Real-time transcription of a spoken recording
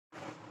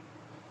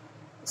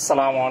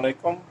আসসালামু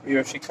আলাইকুম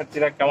প্রিয়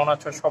শিক্ষার্থীরা, কেমন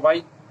আছো সবাই?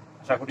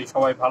 আশা করি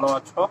সবাই ভালো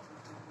আছো।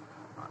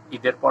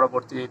 ঈদের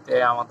পরবর্তীতে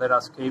আমাদের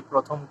আজকে এই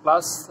প্রথম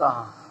ক্লাস।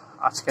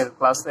 আজকের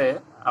ক্লাসে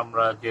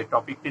আমরা যে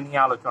টপিকটি নিয়ে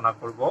আলোচনা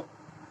করব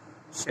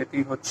সেটি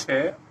হচ্ছে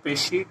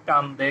পেশি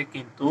টান দেয়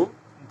কিন্তু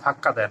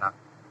ধাক্কা দেয় না।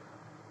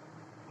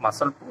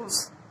 Muscle pools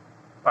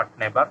but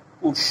never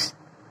push.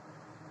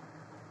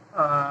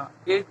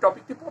 এই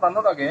টপিকটি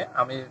পড়ানোর আগে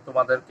আমি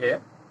তোমাদেরকে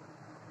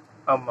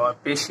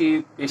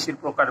পেশির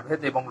প্রকারভেদ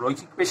এবং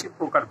রৈখিক পেশির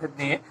প্রকারভেদ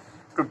নিয়ে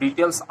একটু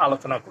ডিটেলস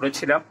আলোচনা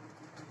করেছিলাম,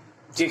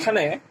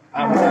 যেখানে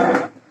আমরা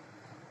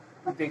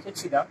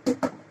দেখেছিলাম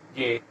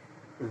যে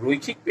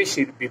রৈখিক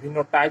পেশির বিভিন্ন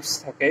টাইপস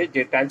থাকে,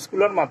 যে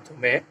টাইপসগুলোর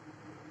মাধ্যমে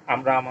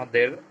আমরা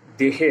আমাদের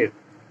দেহের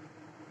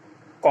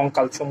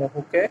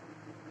কঙ্কালসমূহকে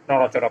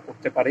নড়াচড়া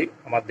করতে পারি,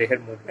 আমার দেহের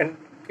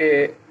মুভমেন্টকে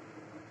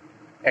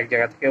এক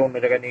জায়গা থেকে অন্য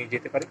জায়গায় নিয়ে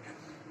যেতে পারি,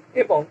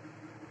 এবং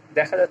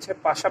দেখা যাচ্ছে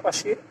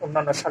পাশাপাশি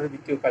অন্যান্য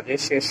শারীরবৃত্তীয় কাজে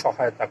সে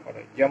সহায়তা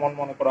করে। যেমন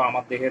মনে করো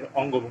আমার দেহের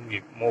অঙ্গভঙ্গি,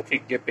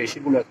 মৌখিক যে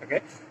পেশিগুলো থাকে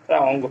তারা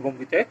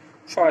অঙ্গভঙ্গিতে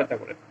সহায়তা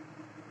করে।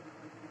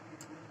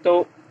 তো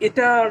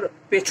এটার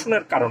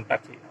পেছনের কারণটা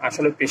কি?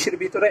 আসলে পেশির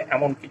ভিতরে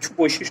এমন কিছু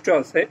বৈশিষ্ট্য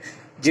আছে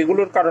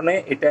যেগুলোর কারণে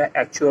এটা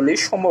অ্যাকচুয়ালি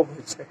সম্ভব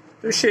হয়েছে।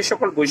 তো সেই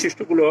সকল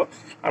বৈশিষ্ট্যগুলো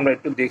আমরা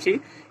একটু দেখি।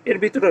 এর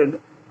ভিতরে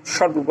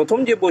সর্বপ্রথম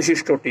যে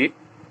বৈশিষ্ট্যটি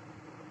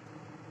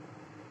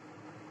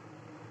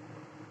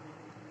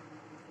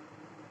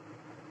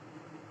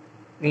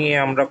নিয়ে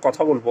আমরা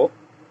কথা বলবো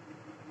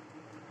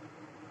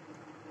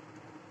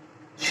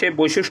সে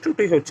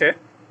বৈশিষ্ট্যটি হচ্ছে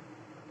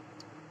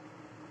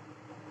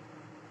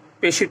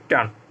পেশির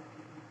টান।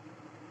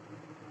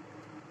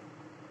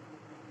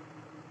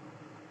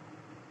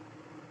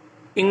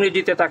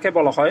 ইংরেজিতে তাকে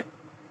বলা হয়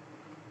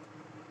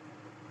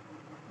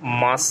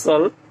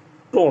মাসল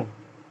টোন।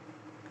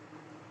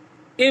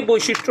 এই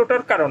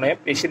বৈশিষ্ট্যটার কারণে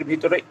পেশির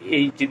ভিতরে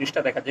এই জিনিসটা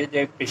দেখা যায় যে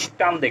পেশি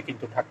টান দেয়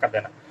কিন্তু ধাক্কা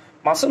দেয় না।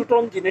 মাসল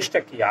টোন জিনিসটা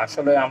কি?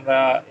 আসলে আমরা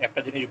একটা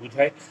জিনিস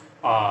বুঝাই,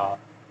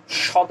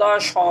 সদা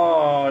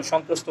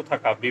সন্ত্রস্ত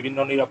থাকা। বিভিন্ন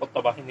নিরাপত্তা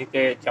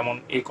বাহিনীতে যেমন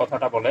এই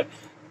কথাটা বলে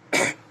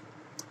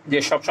যে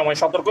সবসময়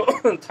সতর্ক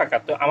থাকা।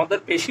 তো আমাদের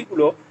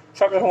পেশিগুলো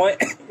সবসময়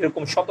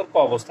এরকম সতর্ক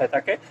অবস্থায়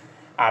থাকে,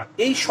 আর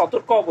এই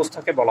সতর্ক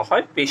অবস্থাকে বলা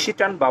হয় পেশি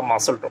টান বা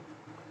মাসল টোন।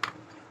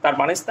 তার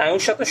মানে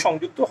স্নায়ুর সাথে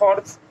সংযুক্ত হওয়ার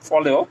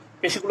ফলেও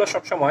পেশিগুলো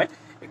সবসময়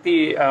একটি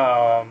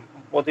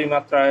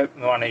অতিমাত্রায়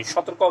মানে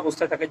সতর্ক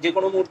অবস্থায় থাকে। যে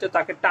কোনো মুহূর্তে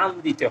তাকে টান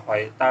দিতে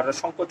হয়, তার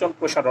সংকোচন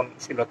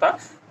প্রসারণশীলতা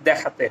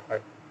দেখাতে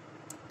হয়।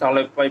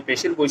 তাহলে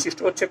পেশির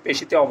বৈশিষ্ট্য হচ্ছে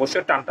পেশিতে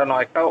অবশ্যই টানটানো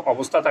একটা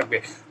অবস্থা থাকবে,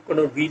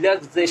 কোনো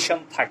রিল্যাক্সেশন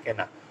থাকে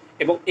না।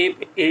 এবং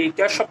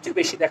এইটা সবচেয়ে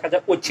বেশি দেখা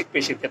যায় ঐচ্ছিক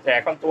পেশির ক্ষেত্রে।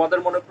 এখন তোমাদের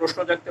মনে প্রশ্ন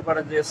জাগতে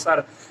পারে যে স্যার,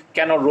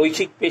 কেন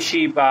রৈখিক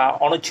পেশি বা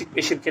অনৈচ্ছিক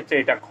পেশির ক্ষেত্রে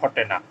এটা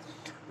ঘটে না?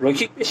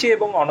 রৈখিক পেশি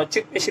এবং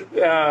অনৈচ্ছিক পেশির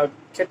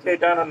ক্ষেত্রে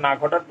এটা না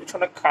ঘটার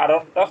পিছনে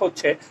কারণটা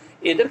হচ্ছে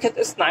এদের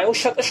ক্ষেত্রে স্নায়ুর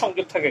সাথে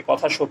সংযোগ থাকে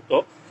কথা সত্য,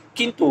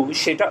 কিন্তু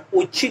সেটা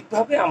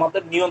ঐচ্ছিকভাবে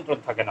আমাদের নিয়ন্ত্রণ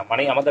থাকে না।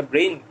 মানে আমাদের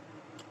ব্রেইন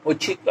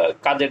ঐচ্ছিক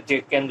কাজের যে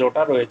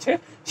কেন্দ্রটা রয়েছে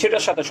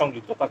সেটার সাথে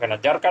সংযুক্ত থাকে না,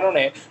 যার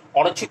কারণে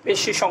অনৈচ্ছিক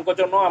পেশি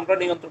সংকোচনও আমরা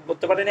নিয়ন্ত্রণ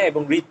করতে পারি না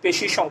এবং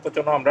হৃদপেশি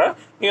সংকোচনও আমরা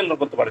নিয়ন্ত্রণ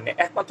করতে পারি না।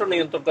 একমাত্র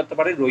নিয়ন্ত্রণ করতে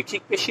পারি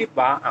রৈখিক পেশি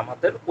বা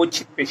আমাদের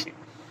ঐচ্ছিক পেশি।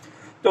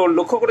 তো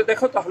লক্ষ্য করে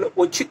দেখো, তাহলে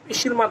ঐচ্ছিক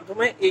পেশির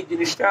মাধ্যমে এই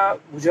জিনিসটা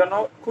বোঝানো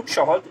খুব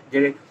সহজ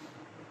যে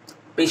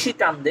পেশি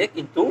টান দেয়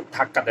কিন্তু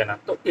ধাক্কা দেয় না।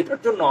 তো এটার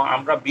জন্য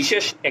আমরা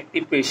বিশেষ একটি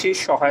পেশির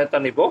সহায়তা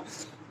নেব,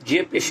 যে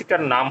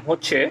পেশিটার নাম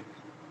হচ্ছে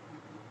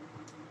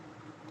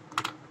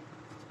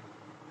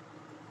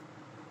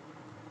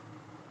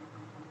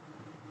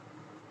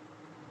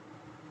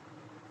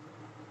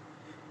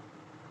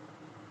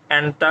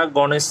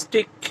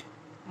অ্যান্টাগনিস্টিক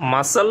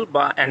মাসল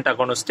বা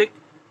অ্যান্টাগনিস্টিক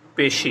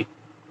পেশি।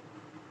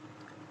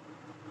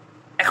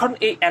 এখন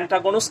এই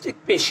অ্যান্টাগনিস্টিক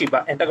পেশি বা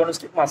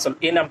অ্যান্টাগনিস্টিক মাসল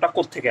এই নামটা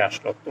কোত্থেকে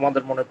আসলো?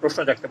 তোমাদের মনে প্রশ্ন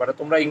জাগতে পারে।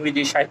 তোমরা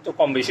ইংরেজি সাহিত্য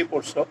কম বেশি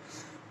পড়ছো।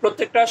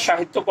 প্রত্যেকটা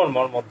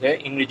সাহিত্যকর্মের মধ্যে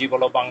ইংরেজি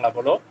বলো বাংলা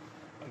বলো,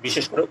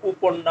 বিশেষ করে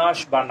উপন্যাস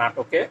বা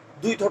নাটকে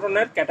দুই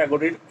ধরনের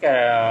ক্যাটাগরির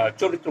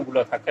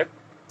চরিত্রগুলো থাকে।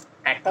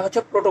 একটা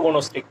হচ্ছে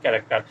প্রোটোগনিস্টিক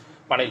ক্যারেক্টার,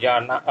 মানে যা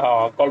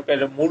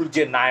গল্পের মূল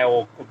যে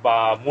নায়ক বা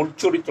মূল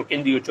চরিত্র,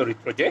 কেন্দ্রীয়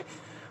চরিত্র যে।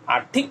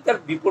 আর ঠিক তার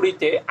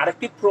বিপরীতে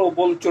আরেকটি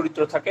প্রবল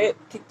চরিত্র থাকে,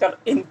 ঠিক তার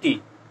এন্টি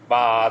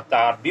বা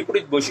তার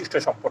বিপরীত বৈশিষ্ট্য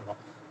সম্পন্ন,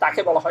 তাকে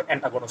বলা হয়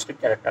অ্যান্টাগনিস্টিক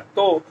ক্যারেক্টার।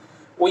 তো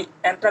ওই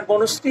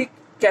অ্যান্টাগনিস্টিক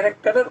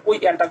ক্যারেক্টারের ওই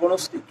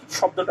অ্যান্টাগনিস্টিক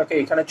শব্দটাকে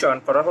এখানে চয়ন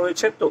করা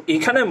হয়েছে। তো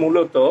এখানে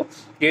মূলত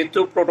যেহেতু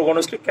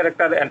প্রোটোগনিস্টিক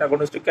ক্যারেক্টার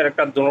অ্যান্টাগনিস্টিক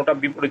ক্যারেক্টার দুটোটা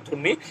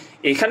বিপরীতধর্মী,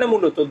 এখানে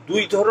মূলত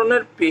দুই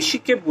ধরনের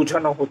পেশিকে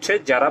বোঝানো হচ্ছে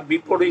যারা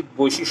বিপরীত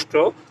বৈশিষ্ট্য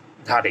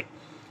ধারে।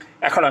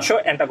 এখন আসো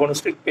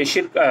অ্যান্টাগনিস্টিক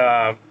পেশির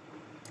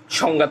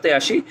সংজ্ঞাতে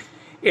আসি।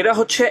 এরা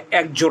হচ্ছে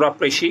এক জোড়া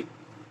পেশি,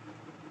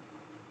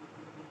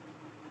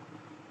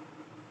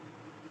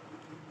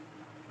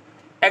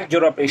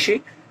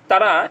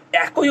 তারা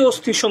একই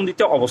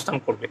অস্থিসন্ধিতে অবস্থান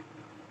করবে।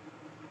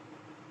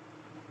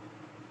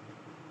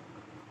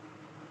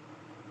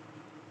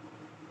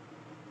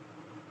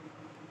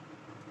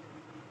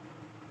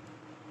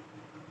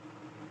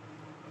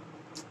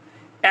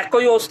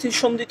 একই অস্থির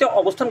সন্ধিতে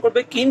অবস্থান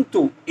করবে,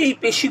 কিন্তু এই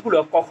পেশিগুলো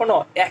কখনো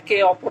একে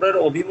অপরের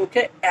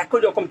অভিমুখে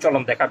একই রকম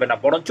চলন দেখাবে না,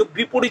 বরঞ্চ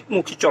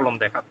বিপরীতমুখী চলন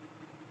দেখাবে।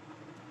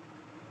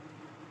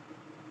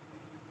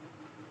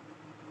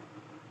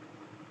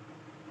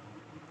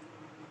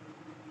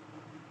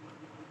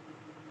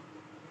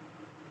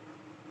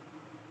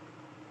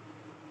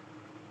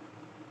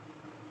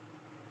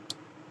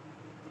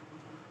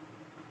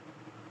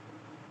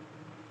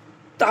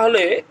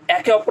 তাহলে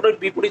একে অপরের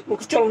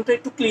বিপরীতমুখী চলনটা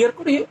একটু ক্লিয়ার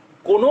করি।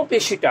 কোনো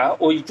পেশিটা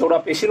ওই জোড়া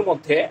পেশির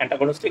মধ্যে,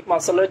 অ্যান্টাগনিস্টিক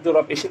মাসলের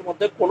জোড়া পেশির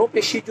মধ্যে কোনো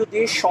পেশি যদি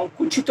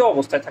সংকুচিত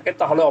অবস্থায় থাকে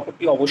তাহলে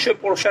অপরটি অবশ্যই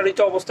প্রসারিত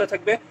অবস্থায়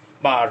থাকবে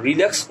বা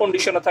রিল্যাক্স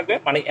কন্ডিশনে থাকবে।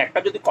 মানে একটা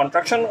যদি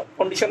কন্ট্রাকশন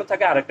কন্ডিশনে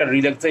থাকে আর একটা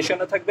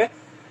রিল্যাক্সেশনে থাকবে,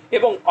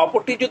 এবং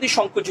অপরটি যদি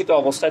সংকুচিত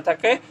অবস্থায়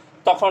থাকে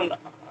তখন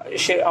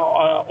সে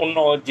অন্য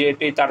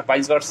যেটি তার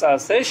ভাইস ভার্সা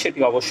আছে সেটি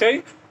অবশ্যই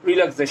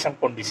রিল্যাক্সেশন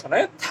কন্ডিশনে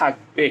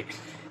থাকবে।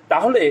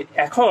 তাহলে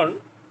এখন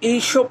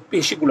এইসব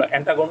পেশিগুলো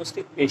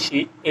অ্যান্টাগনিস্টিক পেশি,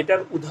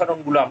 এটার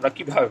উদাহরণগুলো আমরা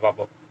কিভাবে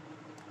পাবো?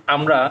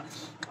 আমরা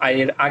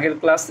এর আগের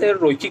ক্লাসে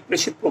রৈখিক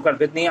পেশির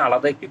প্রকারভেদ নিয়ে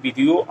আলাদা একটি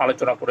ভিডিও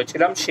আলোচনা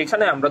করেছিলাম,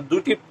 সেখানে আমরা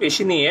দুটি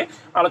পেশি নিয়ে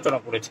আলোচনা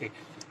করেছি।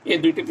 এই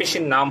দুটি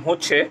পেশির নাম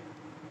হচ্ছে,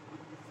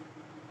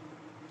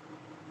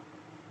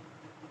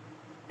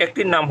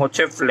 একটির নাম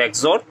হচ্ছে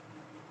ফ্লেক্সর,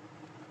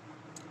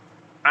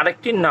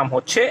 আরেকটির নাম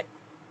হচ্ছে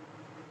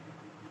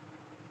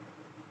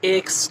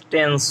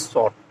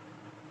এক্সটেনসর।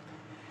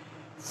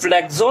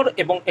 ফ্লেক্সর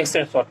এবং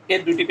এক্সটেনসর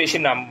এই দুটি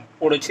পেশির নাম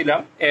পড়েছিলাম।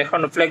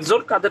 এখন ফ্লেক্সর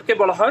কাদেরকে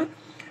বলা হয়?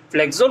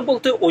 ফ্লেক্সর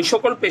বলতে ওই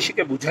সকল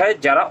পেশিকে বোঝায়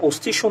যারা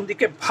অস্থি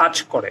সন্ধিকে ভাঁজ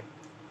করে।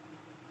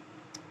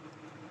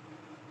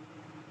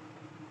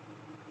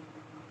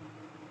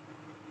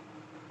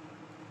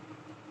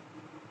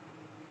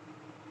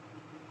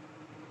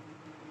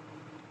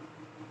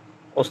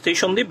 অস্থি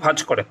সন্ধি ভাঁজ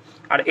করে।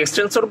 আর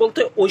এক্সটেনসর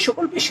বলতে ওই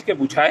সকল পেশিকে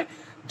বোঝায়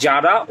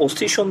যারা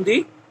অস্থি সন্ধি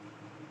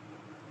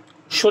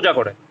সোজা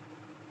করে।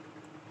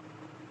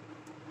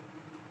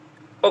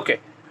 ওকে,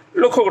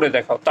 লক্ষ্য করে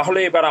দেখাও। তাহলে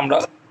এবার আমরা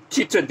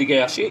চিত্রের দিকে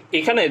আসি।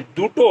 এখানে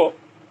দুটো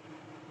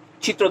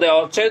চিত্র দেওয়া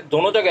হচ্ছে,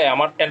 দোনো জায়গায়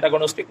আমার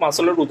অ্যান্টাগনিস্টিক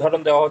মাসলের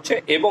উদাহরণ দেওয়া হচ্ছে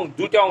এবং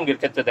দুইটা অঙ্গের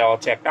ক্ষেত্রে দেওয়া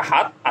হচ্ছে, একটা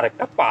হাত আর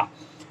একটা পা।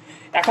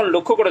 এখন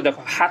লক্ষ্য করে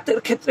দেখো, হাতের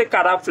ক্ষেত্রে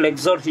কারা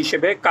ফ্লেক্সর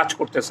হিসেবে কাজ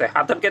করতেছে?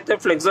 হাতের ক্ষেত্রে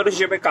ফ্লেক্সর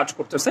হিসেবে কাজ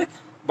করতেছে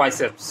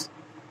বাইসেপস,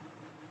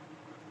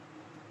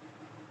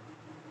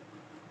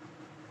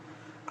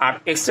 আর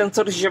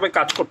এক্সটেনসর হিসেবে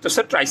কাজ করতেছে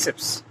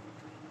ট্রাইসেপস।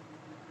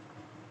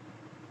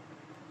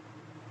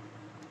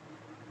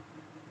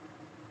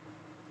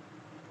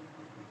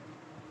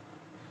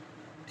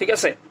 ঠিক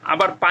আছে।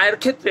 আবার পায়ের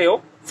ক্ষেত্রেও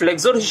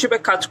ফ্লেক্সর হিসেবে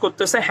কাজ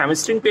করতেছে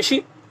হ্যামস্ট্রিং পেশি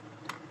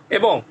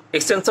এবং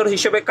এক্সটেনসর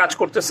হিসেবে কাজ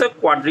করতেছে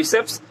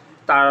কোয়াড্রিসেপস।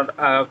 তার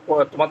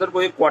তোমাদের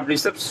বইয়ে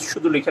কোয়াড্রিসেপস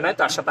শুধু লিখে নেয়,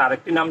 তার সাথে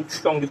আরেকটি নাম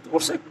সংযুক্ত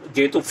করছে,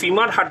 যেহেতু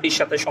ফিমার হাড্ডির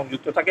সাথে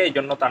সংযুক্ত থাকে এই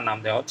জন্য তার নাম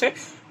দেওয়া হচ্ছে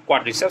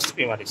কোয়াড্রিসেপস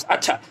ফিমারিস।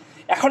 আচ্ছা,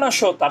 এখন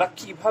আসো তারা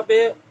কিভাবে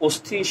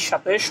অস্থির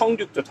সাথে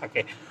সংযুক্ত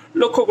থাকে।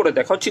 লক্ষ্য করে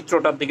দেখো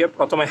চিত্রটার দিকে।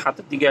 প্রথমে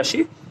হাতের দিকে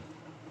আসি।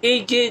 এই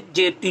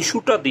যে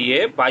টিস্যুটা দিয়ে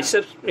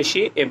বাইসেপস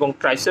পেশি এবং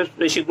ট্রাইসেপস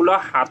পেশিগুলো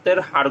হাতের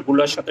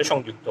হাড়গুলোর সাথে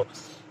সংযুক্ত,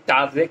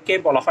 তাদেরকে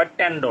বলা হয়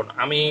টেন্ডন।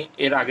 আমি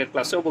এর আগের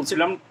ক্লাসেও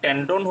বলছিলাম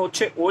টেন্ডন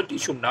হচ্ছে ওই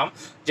টিস্যুর নাম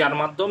যার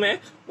মাধ্যমে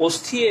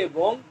অস্থি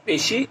এবং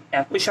পেশি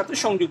একই সাথে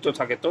সংযুক্ত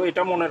থাকে। তো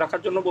এটা মনে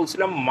রাখার জন্য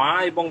বলছিলাম মা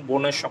এবং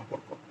বোনের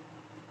সম্পর্ক,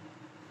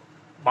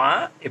 মা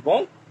এবং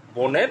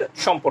বোনের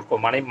সম্পর্ক,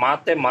 মানে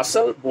মাতে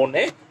মাসল,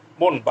 বোনে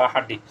বোন বা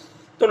হাড্ডি।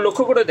 তো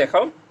লক্ষ্য করে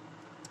দেখাও,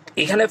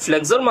 এখানে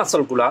ফ্লেক্সর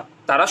মাসলগুলা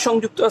তারা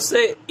সংযুক্ত আছে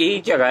এই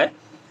জায়গায়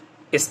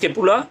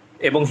স্কেপুলা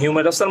এবং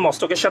হিউমেরাসাল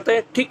মস্তকের সাথে।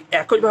 ঠিক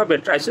একইভাবে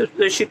ট্রাইসেপস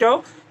পেশিটাও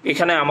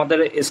এখানে আমাদের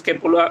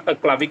স্কেপুলা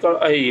ক্লাভিকল,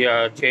 এই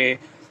যে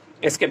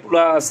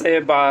স্কেপুলা আছে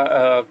বা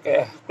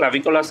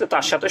ক্লাভিকল আছে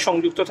তার সাথে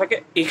সংযুক্ত থাকে।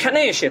 এখানে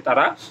এসে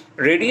তারা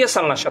রেডিয়াস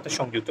আলনার সাথে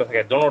সংযুক্ত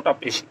থাকে, দোনোটা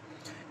পেশি।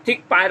 ঠিক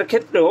পায়ের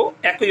ক্ষেত্রেও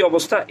একই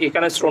অবস্থা,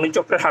 এখানে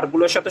শ্রোণীচক্রের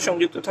হাড়গুলোর সাথে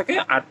সংযুক্ত থাকে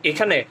আর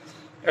এখানে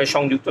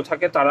সংযুক্ত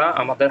থাকে তারা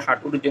আমাদের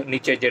হাঁটুর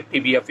নিচে যে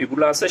টিবিয়া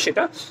ফিবুলা আছে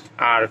সেটা।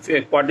 আর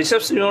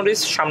কোয়াড্রিসেপস ফিমারিস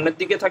সামনের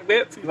দিকে থাকবে,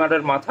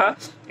 ফিমারের মাথা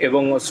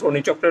এবং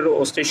শ্রোণীচক্রের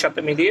অস্থির সাথে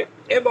মিলিয়ে,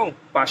 এবং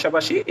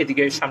পাশাপাশি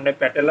এদিকে সামনে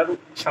প্যাটেলার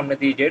সামনে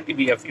দিয়ে যে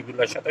টিবিয়া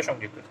ফিবুলার সাথে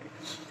সংযুক্ত থাকে।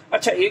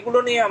 আচ্ছা, এগুলো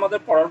নিয়ে আমাদের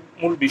পড়ার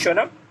মূল বিষয়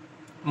না,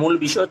 মূল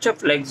বিষয় হচ্ছে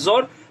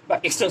ফ্লেক্সর বা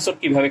এক্সটেনসর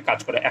কিভাবে কাজ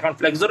করে। এখন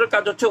ফ্লেক্সরের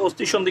কাজ হচ্ছে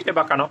অস্থি সন্ধিকে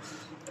বাঁকানো।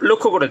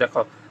 লক্ষ্য করে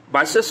দেখো,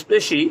 বাইসেপস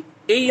পেশি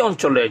এই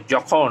অঞ্চলে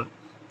যখন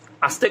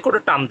আস্তে করে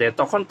টান দেয়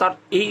তখন তার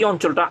এই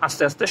অঞ্চলটা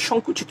আস্তে আস্তে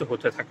সংকুচিত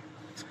হতে থাকে,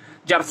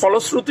 যার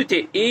ফলশ্রুতিতে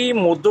এই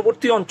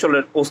মধ্যবর্তী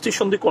অঞ্চলের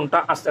অস্থিসন্ধি কোণটা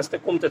আস্তে আস্তে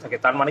কমতে থাকে।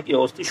 তার মানে কি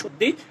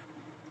অস্থিসন্ধি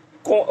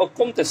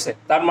কমতেছে।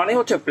 তার মানে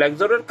হচ্ছে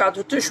ফ্লেক্সরের কাজ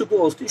হচ্ছে শুধু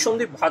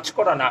অস্থিসন্ধি ভাঁজ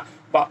করা না,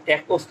 বা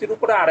এক অস্থির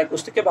উপরে আরেক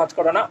অস্থিকে ভাঁজ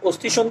করা না,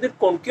 অস্থিসন্ধির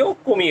কোণকেও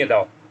কমিয়ে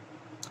দেওয়া।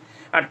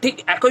 আর ঠিক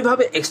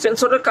একইভাবে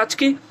এক্সটেনসরের কাজ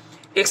কি?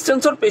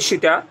 এক্সটেনসর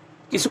পেশিটা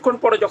কিছুক্ষণ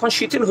পরে যখন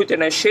শিথিল হইতে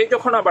নেয়, সে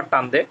যখন আবার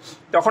টান দেয়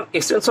তখন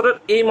এক্সটেনসরের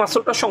এই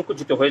মাসলটা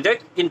সংকুচিত হয়ে যায়,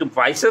 কিন্তু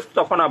বাইসেপস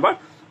তখন আবার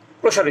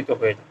প্রসারিত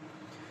হয়ে যায়।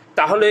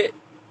 তাহলে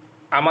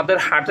আমাদের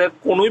হার্টের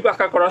কোনোই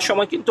বাঁকা করার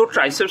সময় কিন্তু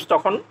ট্রাইসেপস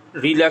তখন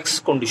রিল্যাক্স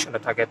কন্ডিশনে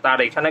থাকে, তার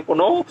এখানে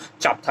কোনো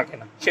চাপ থাকে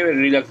না, সে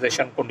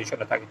রিল্যাক্সেশন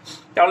কন্ডিশনে থাকে।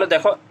 তাহলে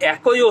দেখো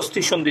একই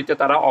অস্থিসন্ধিতে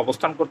তারা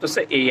অবস্থান করতেছে,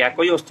 এই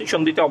একই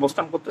অস্থিসন্ধিতে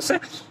অবস্থান করতেছে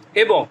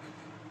এবং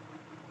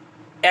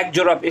এক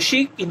জোড়া পেশি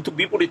কিন্তু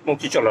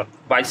বিপরীতমুখী চলন।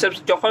 বাইসেপস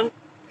যখন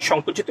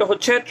সংকুচিত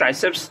হচ্ছে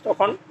ট্রাইসেপস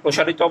তখন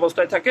প্রসারিত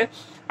অবস্থায় থাকে,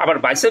 আবার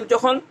বাইসেপস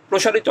যখন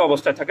প্রসারিত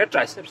অবস্থায় থাকে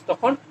ট্রাইসেপস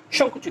তখন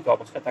সংকুচিত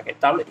অবস্থায় থাকে।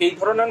 তাহলে এই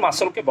ধরনের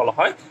মাসলকে বলা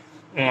হয়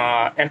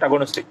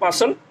অ্যান্টাগনিস্টিক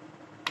মাসল।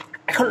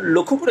 এখন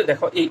লক্ষ্য করে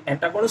দেখো এই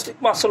অ্যান্টাগনিস্টিক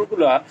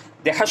মাসলগুলো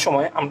দেখার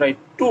সময় আমরা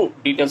একটু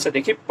ডিটেলসে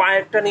দেখি।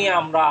 পায়েরটা নিয়ে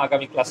আমরা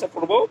আগামী ক্লাসে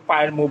পড়বো।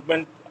 পায়ের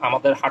মুভমেন্ট,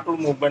 আমাদের হাঁটুর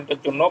মুভমেন্টের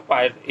জন্য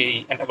পায়ের এই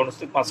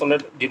অ্যান্টাগনিস্টিক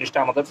মাসলের জিনিসটা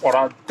আমাদের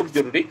পড়া খুব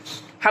জরুরি।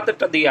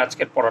 হাতেরটা দিয়ে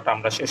আজকের পড়াটা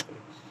আমরা শেষ করি।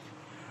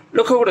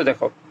 লক্ষ্য করে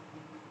দেখো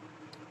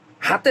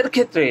হাতের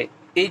ক্ষেত্রে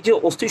এই যে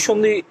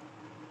অস্থিসন্ধি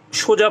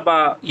সোজা বা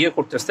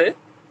করতেছে,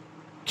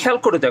 খেয়াল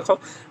করে দেখো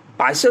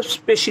বাইসেপস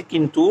পেশি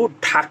কিন্তু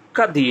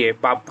ধাক্কা দিয়ে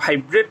বা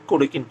ভাইব্রেট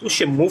করে কিন্তু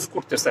সে মুভ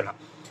করতেছে না,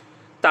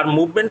 তার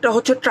মুভমেন্টটা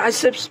হচ্ছে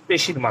ট্রাইসেপস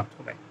পেশির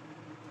মাধ্যমে।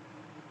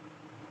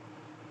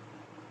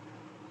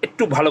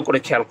 একটু ভালো করে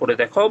খেয়াল করে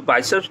দেখো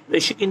বাইসেপস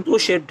পেশি কিন্তু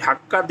সে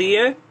ধাক্কা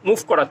দিয়ে মুভ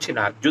করাচ্ছে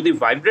না, যদি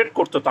ভাইব্রেট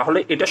করতো তাহলে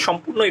এটা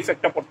সম্পূর্ণ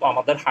ইফেক্টটা পড়তো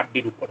আমাদের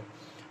হাড্ডির উপরে,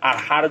 আর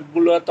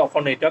হাড়গুলো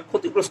তখন এটা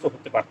ক্ষতিগ্রস্ত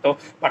হতে পারতো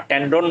বা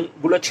টেন্ডন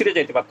গুলো ছিঁড়ে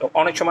যেতে পারতো,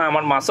 অনেক সময়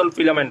আমার মাসল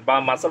ফিলামেন্ট বা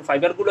মাসল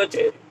ফাইবার গুলো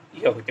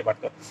হতে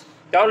পারতো।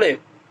 তাহলে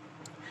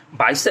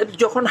বাইসেপস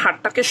যখন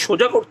হাড়টাকে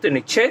সোজা করতে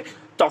নিচ্ছে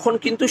তখন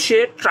কিন্তু সে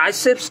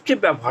ট্রাইসেপসকে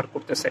ব্যবহার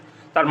করতেছে,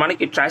 তার মানে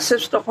কি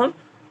ট্রাইসেপস তখন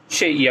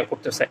সে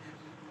করতেছে।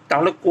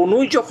 তাহলে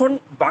কনুই যখন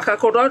বাঁকা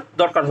করার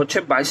দরকার হচ্ছে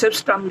বাইসেপস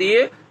টান দিয়ে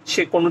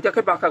সে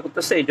কনুইটাকে বাঁকা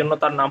করতেছে, এই জন্য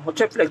তার নাম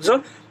হচ্ছে ফ্লেক্সর।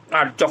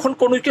 আর যখন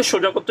কনুইকে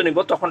সোজা করতে নিব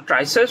তখন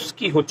ট্রাইসেপস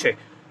কি হচ্ছে,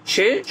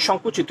 সে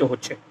সংকুচিত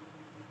হচ্ছে,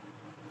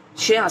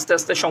 সে আস্তে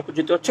আস্তে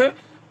সংকুচিত হচ্ছে,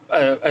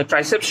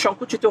 ট্রাইসেপস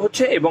সংকুচিত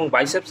হচ্ছে এবং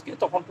বাইসেপসকে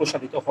তখন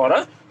প্রসারিত হওয়ার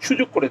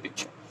সুযোগ করে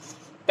দিচ্ছে।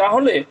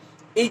 তাহলে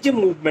এই যে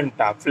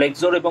মুভমেন্টটা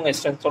ফ্লেক্সর এবং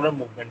এক্সটেনসরের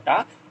মুভমেন্টটা,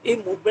 এই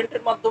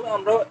মুভমেন্টের মাধ্যমে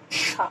আমরা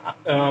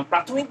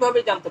প্রাথমিকভাবে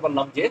জানতে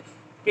পারলাম যে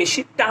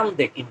পেশি টান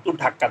দেয় কিন্তু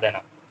ধাক্কা দেয়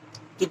না।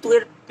 কিন্তু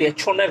এর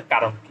পেছনের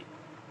কারণ কি,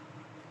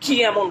 কি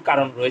এমন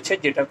কারণ রয়েছে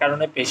যেটার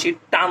কারণে পেশি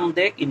টান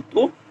দেয় কিন্তু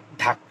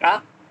ধাক্কা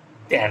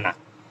দেয় না?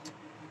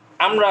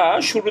 আমরা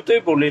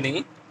শুরুতেই বলিনি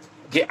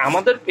যে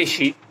আমাদের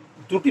পেশি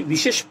দুটি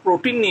বিশেষ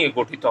প্রোটিন নিয়ে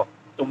গঠিত।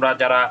 তোমরা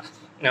যারা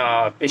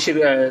পেশির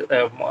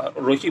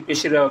রৈখিক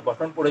পেশির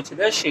গঠন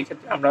পড়েছিলে সেই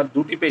ক্ষেত্রে আমরা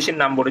দুটি পেশির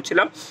নাম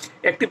বলেছিলাম।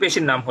 একটি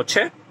পেশির নাম হচ্ছে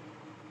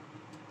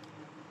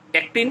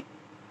অ্যাক্টিন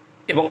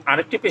এবং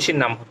আরেকটি পেশির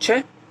নাম হচ্ছে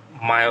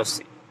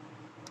মায়োসিন।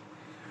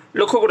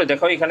 লক্ষ্য করে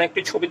দেখো এখানে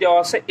একটি ছবি দেওয়া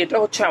আছে, এটা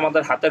হচ্ছে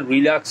আমাদের হাতের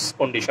রিল্যাক্স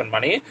কন্ডিশন,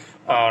 মানে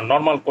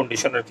নর্মাল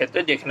কন্ডিশনের ক্ষেত্রে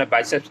যেখানে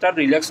বাইসেপসটা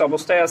রিল্যাক্স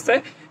অবস্থায় আছে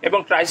এবং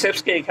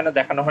ট্রাইসেপসকে এখানে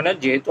দেখানো হয় না,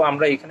 যেহেতু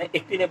আমরা এখানে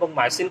অ্যাক্টিন এবং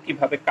মায়োসিন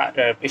কিভাবে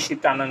পেশি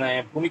টানায়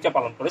ভূমিকা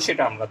পালন করে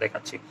সেটা আমরা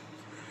দেখাচ্ছি।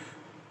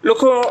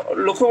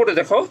 লক্ষ্য করে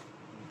দেখো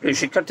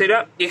শিক্ষার্থীরা,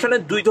 এখানে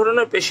দুই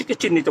ধরনের পেশিকে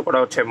চিহ্নিত করা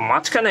হচ্ছে।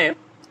 মাঝখানে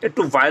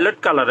একটু ভায়োলেট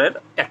কালারের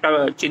একটা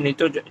চিহ্নিত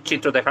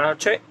চিত্র দেখানো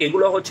হচ্ছে,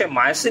 এগুলো হচ্ছে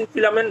মায়োসিন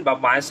ফিলামেন্ট বা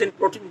মায়োসিন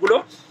প্রোটিনগুলো,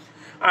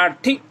 আর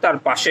ঠিক তার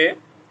পাশে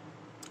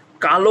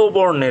কালো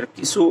বর্ণের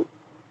কিছু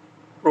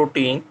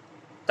প্রোটিন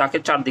তাকে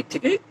চারদিক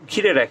থেকে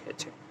ঘিরে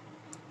রেখেছে,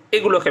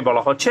 এগুলোকে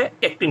বলা হচ্ছে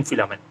অ্যাক্টিন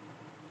ফিলামেন্ট।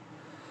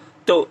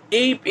 তো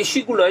এই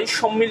পেশিগুলোই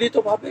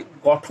সম্মিলিতভাবে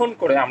গঠন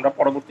করে আমরা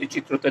পরবর্তী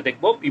চিত্রতে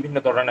দেখব বিভিন্ন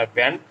ধরনের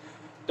ব্যান্ড।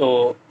 তো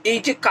এই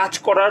যে কাজ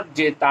করার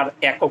যে তার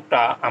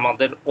এককটা,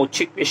 আমাদের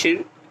ঐচ্ছিক পেশির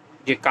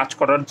যে কাজ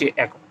করার যে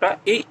এককটা,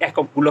 এই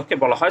এককগুলোকে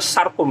বলা হয়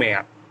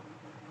সার্কোমেয়ার।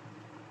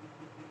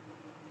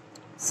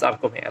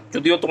 সার্কোমেয়ার,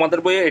 যদিও তোমাদের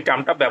বইয়ে এই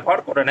টার্মটা ব্যবহার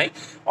করে নাই,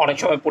 অনেক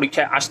সময়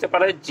পরীক্ষায় আসতে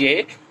পারে যে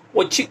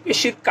ঐচ্ছিক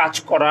পেশির কাজ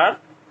করার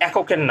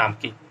এককের নাম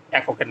কি,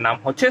 এককের নাম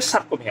হচ্ছে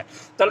সার্কোমেয়ার।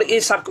 তাহলে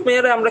এই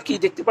সার্কোমেয়ারে আমরা কি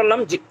দেখতে পারলাম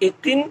যে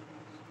অ্যাক্টিন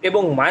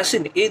এবং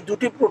মায়োসিন এই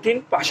দুটি প্রোটিন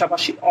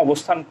পাশাপাশি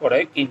অবস্থান করে,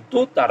 কিন্তু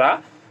তারা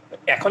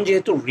এখন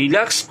যেহেতু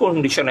রিল্যাক্স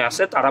কন্ডিশনে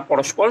আছে তারা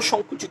পরস্পর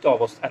সংকুচিত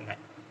অবস্থায়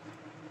নেয়।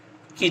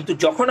 কিন্তু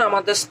যখন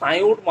আমাদের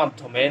স্নায়ুর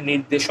মাধ্যমে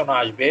নির্দেশনা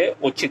আসবে,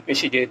 ঐচ্ছিক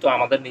পেশি যেহেতু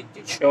আমাদের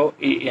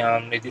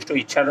নির্দিষ্ট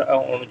ইচ্ছার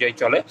অনুযায়ী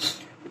চলে,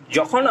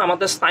 যখন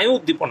আমাদের স্নায়ু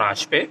উদ্দীপনা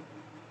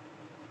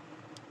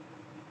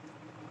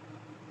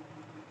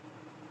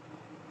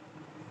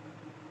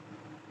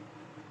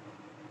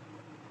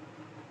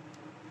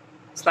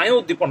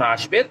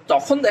আসবে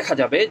তখন দেখা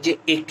যাবে যে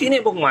অ্যাক্টিন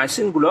এবং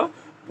মায়োসিন গুলো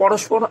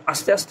পরস্পর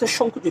আস্তে আস্তে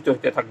সংকুচিত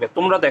হতে থাকবে।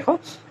 তোমরা দেখো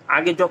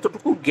আগে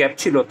যতটুকু গ্যাপ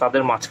ছিল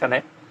তাদের মাঝখানে,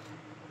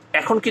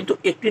 এখন কিন্তু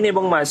অ্যাক্টিন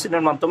এবং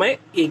মায়োসিনের মাধ্যমে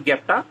এই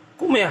গ্যাপটা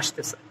কমে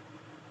আসতেছে।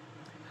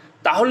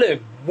 তাহলে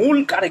মূল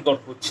কারিগর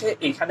হচ্ছে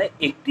এখানে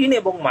অ্যাক্টিন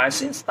এবং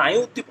মায়োসিন স্নায়ু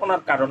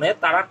উদ্দীপনার কারণে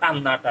তারা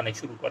টানে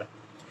শুরু করে।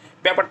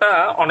 ব্যাপারটা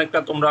অনেকটা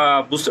তোমরা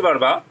বুঝতে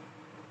পারবা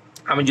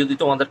আমি যদি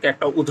তোমাদেরকে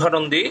একটা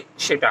উদাহরণ দিই,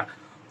 সেটা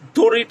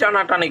দড়ি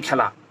টানাটানি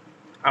খেলা।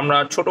 আমরা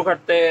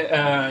ছোটখাটতে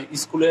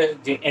স্কুলে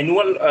যে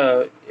অ্যানুয়াল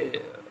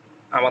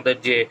আমাদের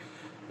যে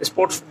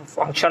স্পোর্টস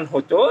ফাংশন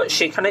হতো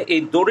সেখানে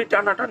এই দড়ি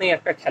টানাটানি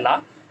একটা খেলা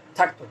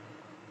থাকতো।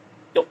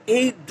 তো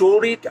এই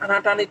দড়ি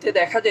টানাটানিতে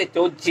দেখা যেত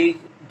যে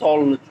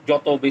দল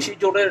যত বেশি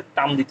জোরে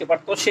টান দিতে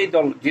পারতো সেই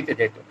দল জিতে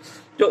যেত।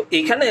 তো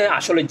এখানে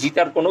আসলে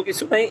জিতার কোনো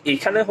কিছু নেই,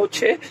 এখানে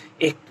হচ্ছে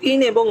একটিন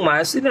এবং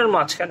মায়োসিনের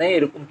মাঝখানে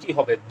এরকম কি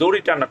হবে,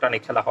 দড়ি টানাটানি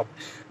খেলা হবে,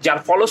 যার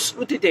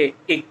ফলশ্রুতিতে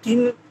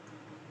একটিন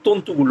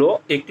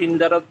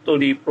দ্বারা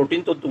তৈরি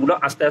প্রোটিন তন্তুগুলো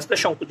আস্তে আস্তে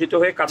সংকুচিত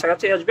হয়ে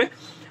কাছাকাছি আসবে,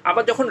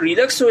 আবার যখন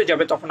রিল্যাক্স হয়ে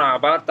যাবে তখন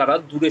আবার তারা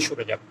দূরে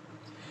সরে যাবে।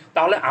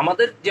 তাহলে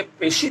আমাদের যে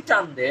পেশি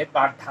টান দেয়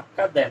বা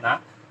ধাক্কা দেয় না,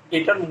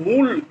 এটার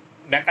মূল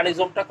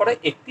মেকানিজমটা করে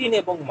একটিন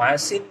এবং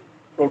মায়োসিন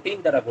প্রোটিন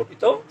দ্বারা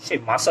গঠিত সেই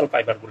মাসল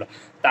ফাইবারগুলো।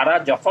 তারা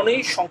যখনই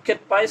সংকেত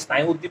পায়,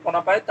 স্নায়ু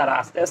উদ্দীপনা পায়, তারা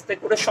আস্তে আস্তে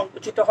করে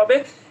সংকুচিত হবে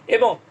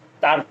এবং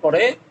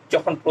তারপরে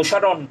যখন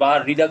প্রসারণ বা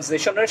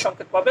রিল্যাক্সেশনের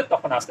সংকেত পাবে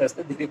তখন আস্তে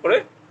আস্তে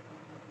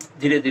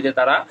ধীরে ধীরে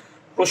তারা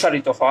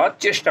প্রসারিত হওয়ার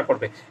চেষ্টা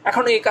করবে।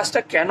 এখন এই কাজটা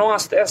কেন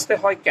আস্তে আস্তে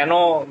হয়, কেন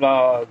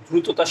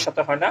দ্রুততার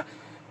সাথে হয় না,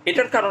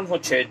 এটার কারণ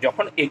হচ্ছে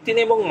যখন একটিন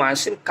এবং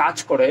মায়োসিন কাজ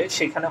করে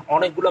সেখানে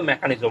অনেকগুলো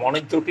মেকানিজম,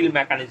 অনেক জটিল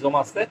মেকানিজম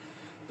আছে।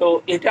 তো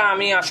এটা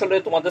আমি আসলে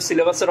তোমাদের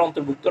সিলেবাসের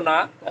অন্তর্ভুক্ত না,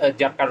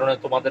 যার কারণে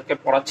তোমাদেরকে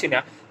পড়াচ্ছি না,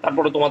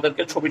 তারপরে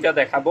তোমাদেরকে ছবিটা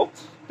দেখাবো।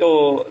 তো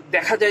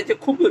দেখা যায় যে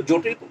খুব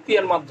জটিল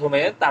প্রক্রিয়ার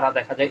মাধ্যমে তারা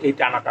দেখা যায় এই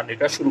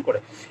টানাটানিটা শুরু করে,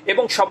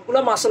 এবং সবগুলো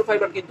মাসল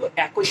ফাইবার কিন্তু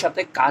একই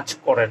সাথে কাজ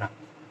করে না,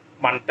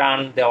 মানে টান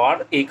দেওয়ার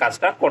এই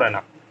কাজটা করে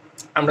না।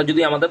 আমরা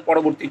যদি আমাদের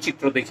পরবর্তী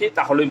চিত্র দেখি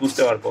তাহলেই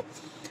বুঝতে পারবো।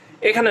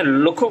 এখানে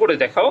লক্ষ্য করে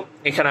দেখাও,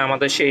 এখানে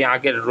আমাদের সেই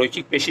আগের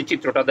রৈখিক পেশি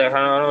চিত্রটা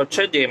দেখানো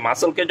হচ্ছে যে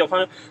মাসলকে যখন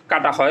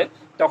কাটা হয়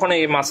তখন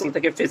এই মাসল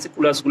থেকে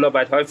ফেসিকুলাস গুলো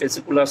বের হয়,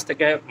 ফেসিকুলাস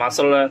থেকে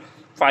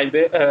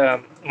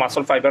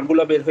মাসল ফাইবার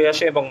গুলো বের হয়ে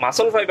আসে, এবং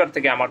মাসল ফাইবার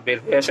থেকে আমার বের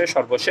হয়ে আসে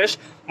সর্বশেষ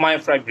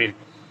মায়োফাইব্রিল।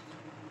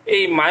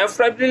 এই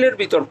মায়োফাইব্রিলের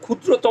ভিতর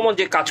ক্ষুদ্রতম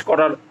যে কাজ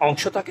করার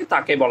অংশ থাকে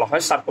তাকে বলা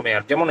হয়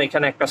সার্কোমেয়ার। যেমন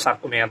এখানে একটা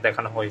সার্কোমেয়ার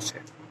দেখানো হয়েছে।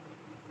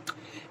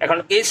 এখন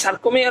এই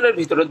সার্কোমেয়ারের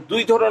ভিতরে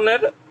দুই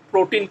ধরনের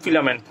প্রোটিন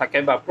ফিলামেন্ট থাকে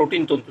বা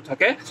প্রোটিন তন্তু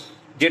থাকে,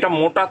 যেটা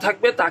মোটা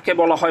থাকবে তাকে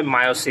বলা হয়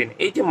মায়োসিন।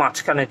 এই যে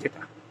মাঝখানে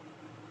যেটা,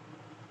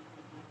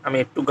 আমি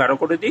একটু গাঢ়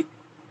করে দিই,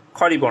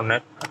 খড়ি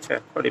বর্ণের, আচ্ছা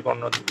খড়ি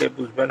বর্ণ দিলে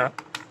বুঝবে না,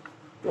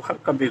 একটু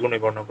হালকা বেগুনি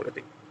বর্ণ করে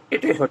দিই,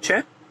 এটাই হচ্ছে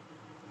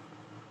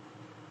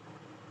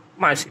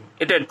মায়োসিন।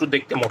 এটা একটু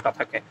দেখতে মোটা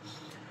থাকে,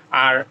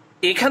 আর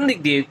এখান দিক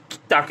দিয়ে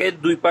তাকে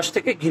দুই পাশ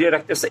থেকে ঘিরে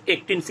রাখতেছে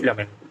একটিন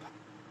ফিলামেন্ট।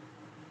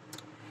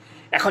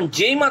 এখন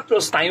যেই মাত্র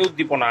স্নায়ু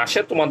উদ্দীপনা আসে,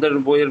 তোমাদের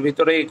বইয়ের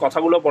ভিতরে এই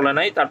কথাগুলো বলে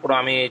নাই, তারপর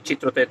আমি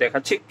চিত্রতে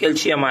দেখাচ্ছি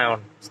ক্যালসিয়াম আয়ন,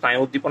 স্নায়ু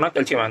উদ্দীপনা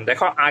ক্যালসিয়াম আয়ন।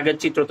 দেখো আগের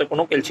চিত্রতে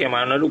কোনো ক্যালসিয়াম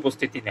আয়নের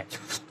উপস্থিতি নেই,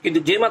 কিন্তু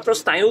যে মাত্র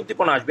স্নায়ু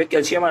উদ্দীপনা আসবে,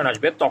 ক্যালসিয়াম আয়ন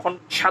আসবে, তখন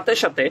সাথে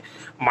সাথে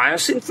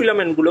মায়োসিন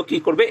ফিলামেন্টগুলো কি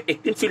করবে,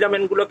 একটিন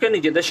ফিলামেন্টগুলোকে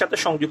নিজেদের সাথে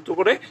সংযুক্ত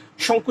করে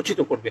সংকুচিত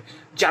করবে,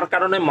 যার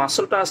কারণে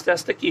মাসলটা আস্তে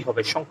আস্তে কি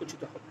হবে,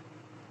 সংকুচিত হবে।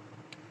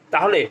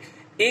 তাহলে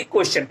এই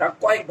কোয়েশ্চেনটা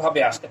কয়েকভাবে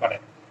আসতে পারে।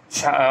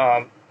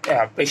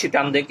 পেশি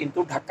টান দিয়ে কিন্তু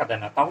ধাক্কা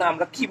দেয় না, তাহলে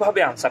আমরা কিভাবে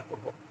আনসার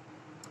করব?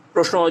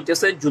 প্রশ্ন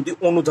হইতেছে যদি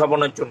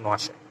অনুধাবনের জন্য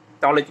আসে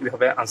তাহলে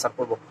কিভাবে আনসার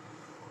করব।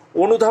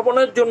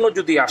 অনুধাবনের জন্য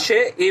যদি আসে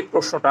এই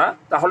প্রশ্নটা,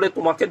 তাহলে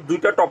তোমাকে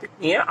দুইটা টপিক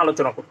নিয়ে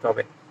আলোচনা করতে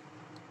হবে।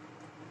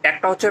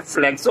 একটা হচ্ছে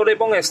ফ্লেক্সর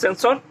এবং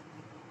এক্সটেনসর,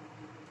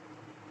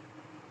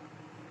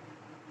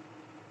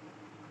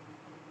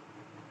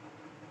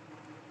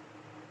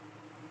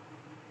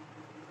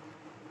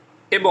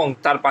 এবং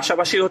তার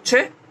পাশাপাশি হচ্ছে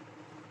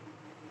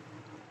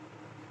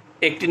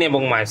একটিন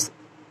এবং মায়োসিন।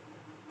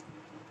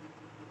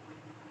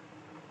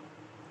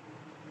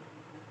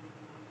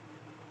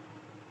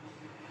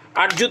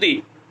 আর যদি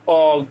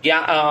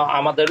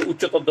আমাদের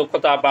উচ্চতর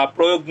দক্ষতা বা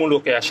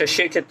প্রয়োগমূলকে আসে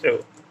সেক্ষেত্রেও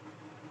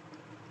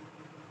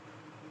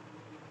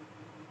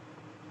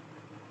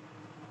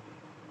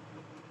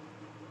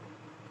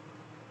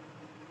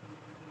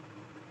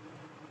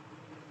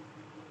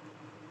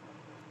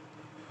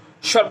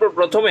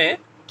সর্বপ্রথমে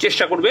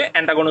চেষ্টা করবে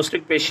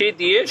অ্যান্টাগনিস্টিক পেশি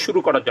দিয়ে শুরু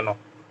করার জন্য।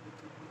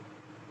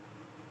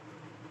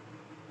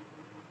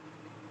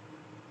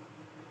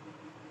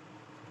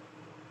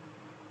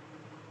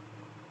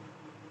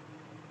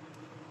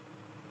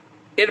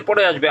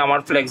 এরপরে আসবে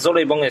আমার ফ্লেক্সর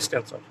এবং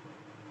এক্সটেনসর।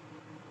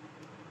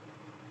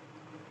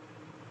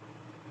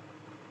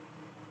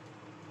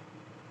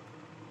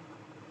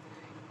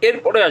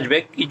 এরপরে আসবে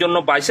কি জন্য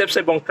বাইসেপস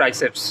এবং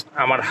ট্রাইসেপস,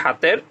 আমার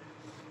হাতের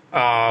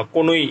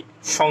কোনই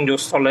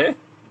সংযোগস্থলে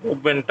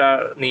মুভমেন্টটা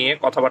নিয়ে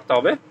কথাবার্তা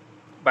হবে,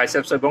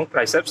 বাইসেপস এবং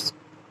ট্রাইসেপস।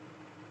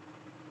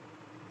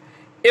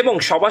 এবং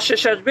সবার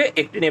শেষে আসবে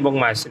একটিন এবং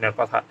মায়োসিনের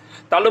কথা।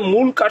 তাহলে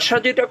মূল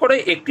কারসাজিটা করে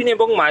একটিন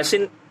এবং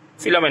মায়োসিন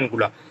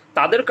ফিলামেন্টগুলো,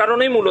 তাদের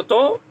কারণেই মূলত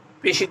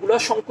পেশিগুলো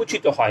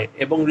সংকুচিত হয়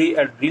এবং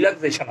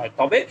রিল্যাক্সেশন হয়।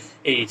 তবে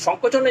এই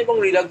সংকোচন এবং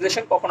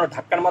রিল্যাক্সেশন কখনো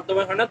ধাক্কার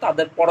মাধ্যমে হয় না,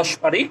 তাদের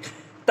পারস্পরিক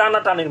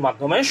টানাটানির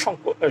মাধ্যমে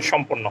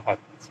সম্পন্ন হয়।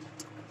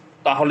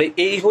 তাহলে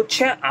এই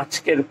হচ্ছে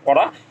আজকের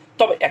পড়া।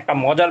 তবে একটা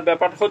মজার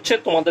ব্যাপার হচ্ছে,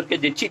 তোমাদেরকে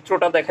যে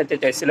চিত্রটা দেখাতে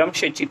চাইছিলাম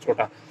সেই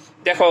চিত্রটা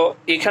দেখো।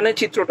 এখানে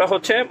চিত্রটা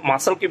হচ্ছে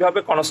মাসল কিভাবে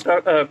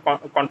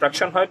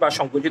কন্ট্রাকশন হয় বা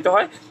সংকুচিত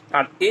হয়,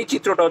 আর এই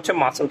চিত্রটা হচ্ছে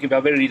মাসল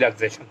কিভাবে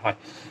রিল্যাক্সেশন হয়।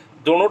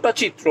 দোনোটা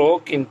চিত্র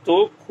কিন্তু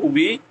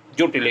খুবই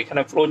জটিল।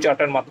 এখানে ফ্লো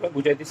চার্টের মাধ্যমে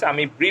বুঝাই দিচ্ছে,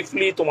 আমি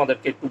ব্রিফলি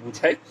তোমাদেরকে একটু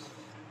বুঝাই।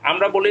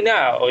 আমরা বলি না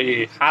ওই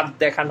হাত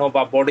দেখানো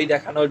বা বডি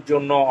দেখানোর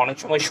জন্য অনেক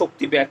সময়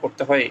শক্তি ব্যয়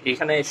করতে হয়,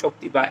 এখানে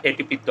শক্তি বা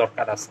এটিপির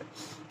দরকার আছে।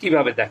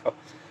 কিভাবে দেখো,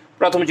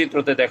 প্রথম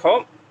চিত্রতে দেখো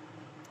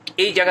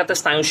এই জায়গাতে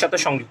স্নায়ুর সাথে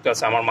সংযুক্ত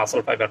আছে আমার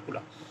মাসল ফাইবারগুলো।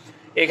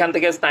 এখান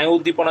থেকে স্নায়ু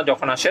উদ্দীপনা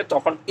যখন আসে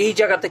তখন এই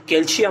জায়গাতে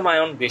ক্যালসিয়াম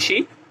আয়ন বেশি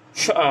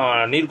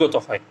নির্গত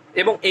হয়,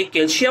 এবং এই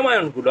ক্যালসিয়াম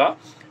আয়নগুলো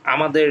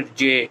আমাদের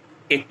যে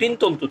একটিন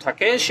তন্তু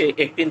থাকে সেই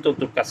একটিন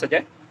তন্তুর কাছে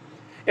যায়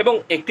এবং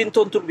একটিন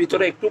তন্তুর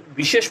ভিতরে একটু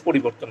বিশেষ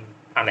পরিবর্তন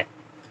আনে।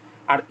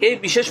 আর এই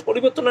বিশেষ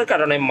পরিবর্তনের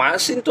কারণে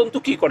মায়োসিন তন্তু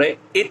কি করে,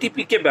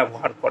 এটিপিকে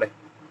ব্যবহার করে।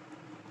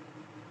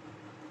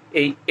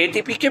 এই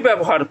এটিপিকে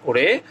ব্যবহার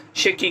করে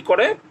সে কি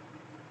করে,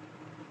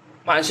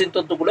 মায়োসিন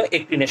তন্তুগুলো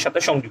একটিনের সাথে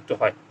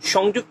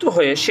সংযুক্ত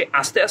হয়ে সে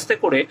আস্তে আস্তে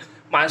করে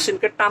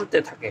মায়োসিনকে টানতে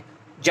থাকে,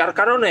 যার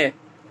কারণে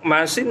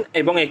মায়োসিন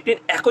এবং একটিন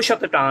একই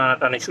সাথে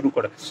টানাটানি শুরু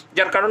করে,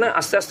 যার কারণে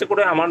আস্তে আস্তে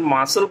করে আমার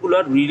মাসলগুলো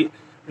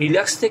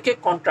রিল্যাক্স থেকে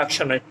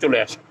কন্ট্রাকশনে চলে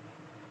আসে।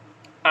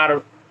 আর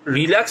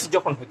রিল্যাক্স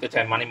যখন হতে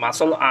চায়, মানে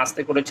মাসল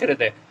আস্তে করে ছেড়ে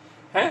দেয়,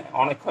 হ্যাঁ,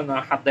 অনেকক্ষণ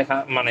হাত দেখা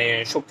মানে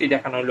শক্তি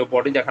দেখানো হলো,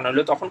 বডি দেখানো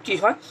হলো, তখন কি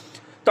হয়,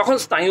 তখন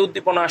স্নায়ু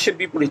উদ্দীপনা আসে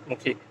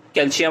বিপরীতমুখী।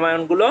 ক্যালসিয়াম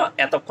আয়নগুলো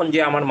এতক্ষণ যে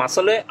আমার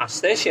মাসলে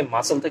আসছে সে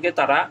মাসল থেকে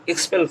তারা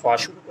এক্সপেল হওয়া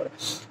শুরু করে।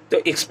 তো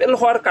এক্সপেল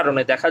হওয়ার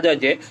কারণে দেখা যায়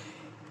যে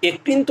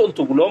একটিন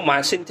তন্তুগুলো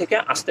মায়োসিন থেকে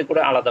আস্তে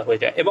করে আলাদা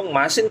হয়ে যায়, এবং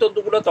মায়োসিন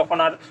তন্তুগুলো তখন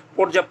আর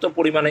পর্যাপ্ত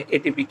পরিমাণে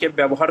এটিপিকে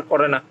ব্যবহার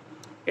করে না,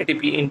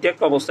 এটিপি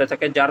ইনটেক্ট অবস্থায়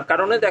থাকে, যার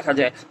কারণে দেখা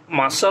যায়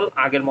মাসল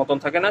আগের মতন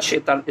থাকে না, সে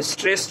তার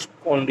স্ট্রেস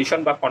কন্ডিশন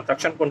বা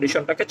কন্ট্রাকশন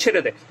কন্ডিশনটাকে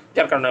ছেড়ে দেয়,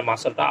 যার কারণে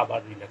মাসলটা আবার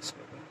রিল্যাক্স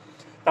করে।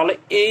 তাহলে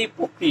এই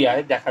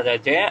প্রক্রিয়ায় দেখা যায়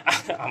যে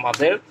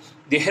আমাদের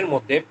দেহের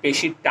মধ্যে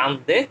পেশি টান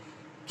দেয়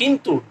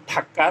কিন্তু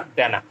ধাক্কা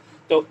দেয় না।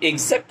 তো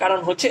এক্সাক্ট কারণ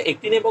হচ্ছে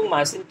একটিন এবং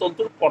মায়োসিন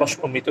তন্তুর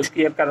পরস্পর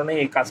মিথস্ক্রিয়ার কারণে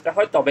এই কাজটা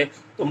হয়। তবে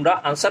তোমরা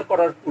আনসার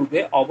করার পূর্বে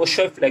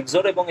অবশ্যই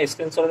ফ্লেক্সর এবং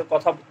এক্সটেনসরের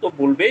কথা তো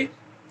বলবেই,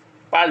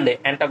 পারলে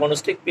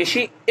অ্যান্টাগনিস্টিক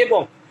পেশি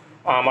এবং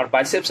আমার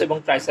বাইসেপস এবং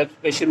ট্রাইসেপস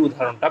পেশির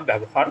উদাহরণটা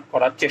ব্যবহার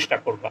করার চেষ্টা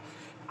করবা।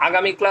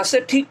 আগামী ক্লাসে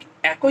ঠিক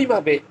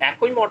একইভাবে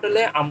একই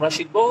মডেলে আমরা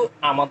শিখব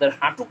আমাদের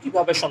হাঁটু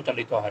কিভাবে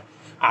সঞ্চালিত হয়,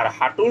 আর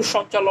হাঁটুর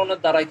সঞ্চালনের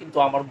দ্বারাই কিন্তু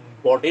আমার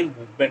বডির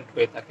মুভমেন্ট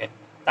হয়ে থাকে।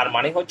 তার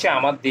মানে হচ্ছে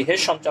আমার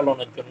দেহের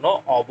সঞ্চালনের জন্য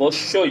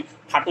অবশ্যই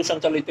হাঁটু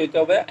সঞ্চালিত হতে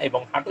হবে,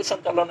 এবং হাঁটু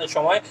সঞ্চালনের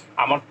সময়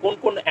আমার কোন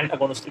কোন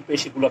অ্যান্টাগনিস্টিক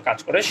পেশিগুলো কাজ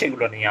করে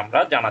সেগুলো নিয়ে আমরা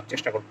জানার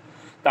চেষ্টা করব।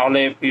 তাহলে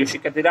প্রিয়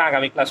শিক্ষার্থীরা,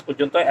 আগামী ক্লাস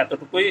পর্যন্ত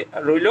এতটুকুই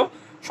রইল।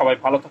 সবাই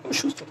ভালো থাকো,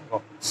 সুস্থ থাকো।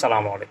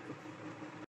 আসসালামু আলাইকুম।